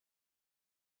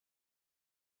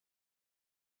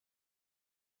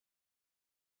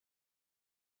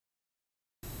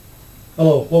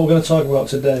Hello, what we're going to talk about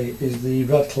today is the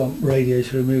Radclamp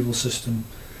radiator removal system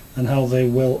and how they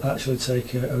will actually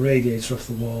take a radiator off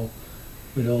the wall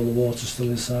with all the water still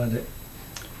inside it.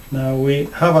 Now, we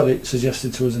have had it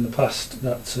suggested to us in the past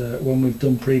that when we've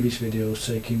done previous videos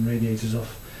taking radiators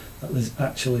off, that there's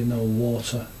actually no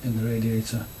water in the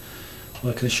radiator.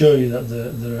 Well, I can assure you that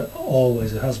there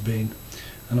always has been,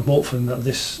 and I'm hoping that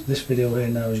this video here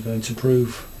now is going to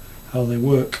prove how they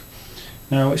work.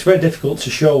 Now, it's very difficult to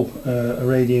show a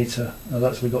radiator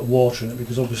that's actually got water in it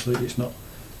because obviously it's not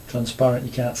transparent,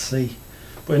 you can't see.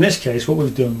 But in this case, what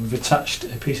we've done, we've attached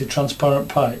a piece of transparent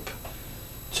pipe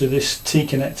to this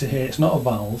T-connector here. It's not a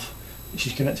valve, which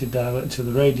is connected directly to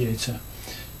the radiator.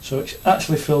 So it's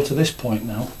actually filled to this point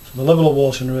now. So the level of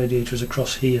water in the radiator is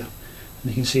across here,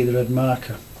 and you can see the red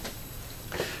marker.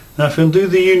 Now, if we undo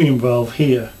the union valve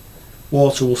here,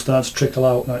 water will start to trickle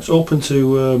out. Now, it's open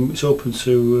to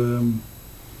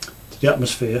the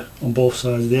atmosphere on both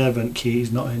sides. The air vent key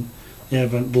is not in, the air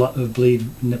vent bleed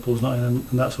nipple is not in, and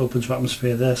that's open to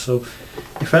atmosphere there. So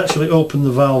if I actually open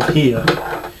the valve here,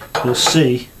 you'll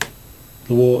see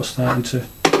the water starting to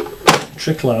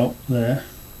trickle out there,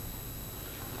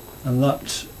 and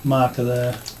that marker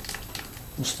there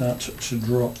will start to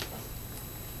drop.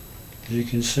 As you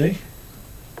can see,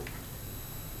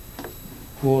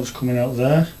 water's coming out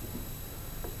there,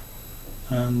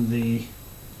 and the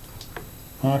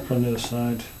marker on the other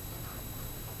side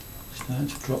starting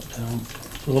to drop down.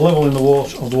 So the level in the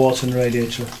water of the water in the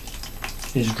radiator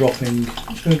is dropping.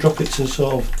 It's going to drop it to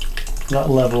sort of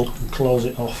that level and close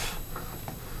it off.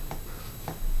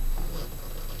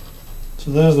 So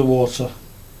there's the water,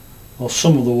 or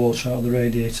some of the water out of the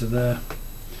radiator there.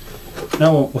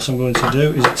 Now what I'm going to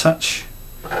do is attach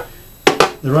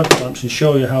the rad clamps and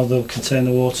show you how they'll contain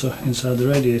the water inside the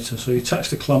radiator. So you attach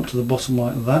the clamp to the bottom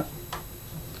like that.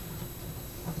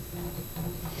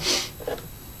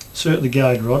 Insert the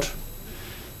guide rod.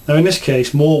 Now in this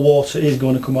case, more water is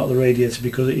going to come out of the radiator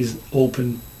because it is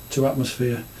open to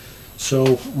atmosphere. So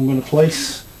I'm going to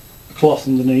place a cloth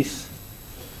underneath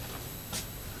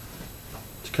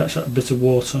to catch that bit of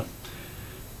water,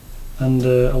 and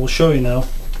I will show you now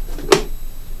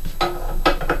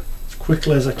as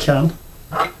quickly as I can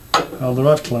how the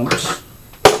rad clamps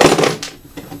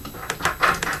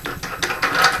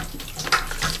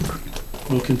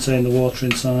will contain the water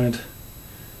inside.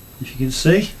 If you can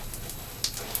see,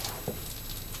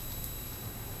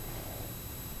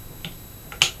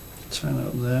 turn that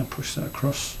up there, push that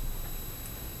across.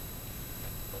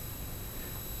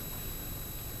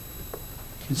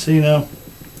 You can see now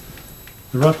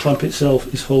the rad clamp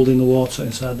itself is holding the water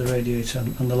inside the radiator,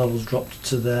 and the level's dropped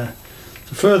to there.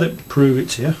 To further prove it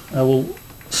to you, I will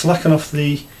slacken off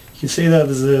the, you can see there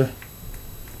there's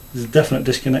a definite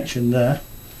disconnection there.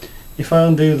 If I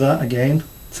undo that again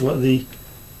to let the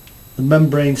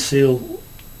membrane seal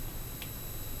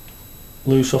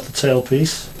loose off the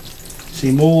tailpiece,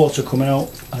 see more water coming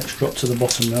out, and it's dropped to the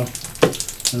bottom now,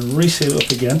 and reseal it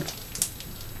up again.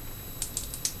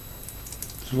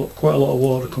 There's quite a lot of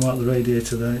water coming out of the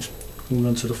radiator there, it's coming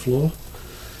onto the floor.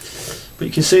 But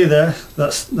you can see there,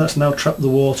 that's now trapped the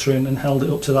water in and held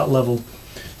it up to that level.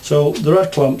 So the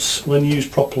rad clamps, when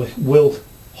used properly, will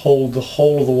hold the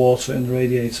whole of the water in the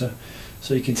radiator,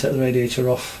 so you can take the radiator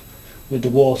off with the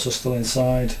water still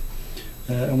inside,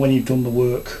 and when you've done the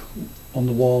work on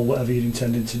the wall, whatever you're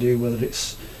intending to do, whether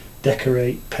it's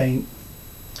decorate, paint,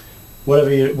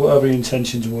 whatever your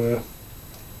intentions were,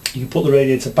 you can put the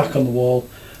radiator back on the wall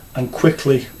and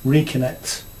quickly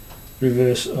reconnect,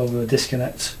 reverse over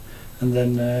disconnect, and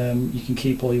then you can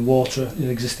keep all your water, your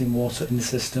existing water in the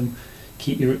system,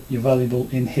 keep your valuable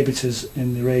inhibitors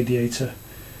in the radiator,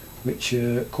 which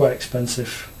are quite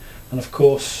expensive. And of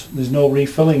course there's no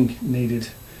refilling needed,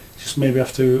 just maybe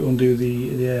have to undo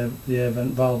the air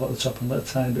vent valve at the top and let a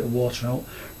tiny bit of water out,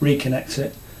 reconnect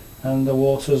it, and the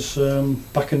water's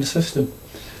back in the system.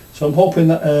 So I'm hoping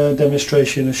that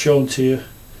demonstration has shown to you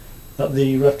that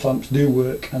the rad clamps do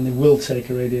work, and they will take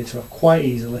a radiator off quite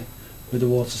easily with the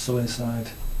water still inside.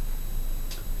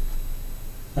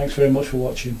 Thanks very much for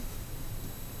watching.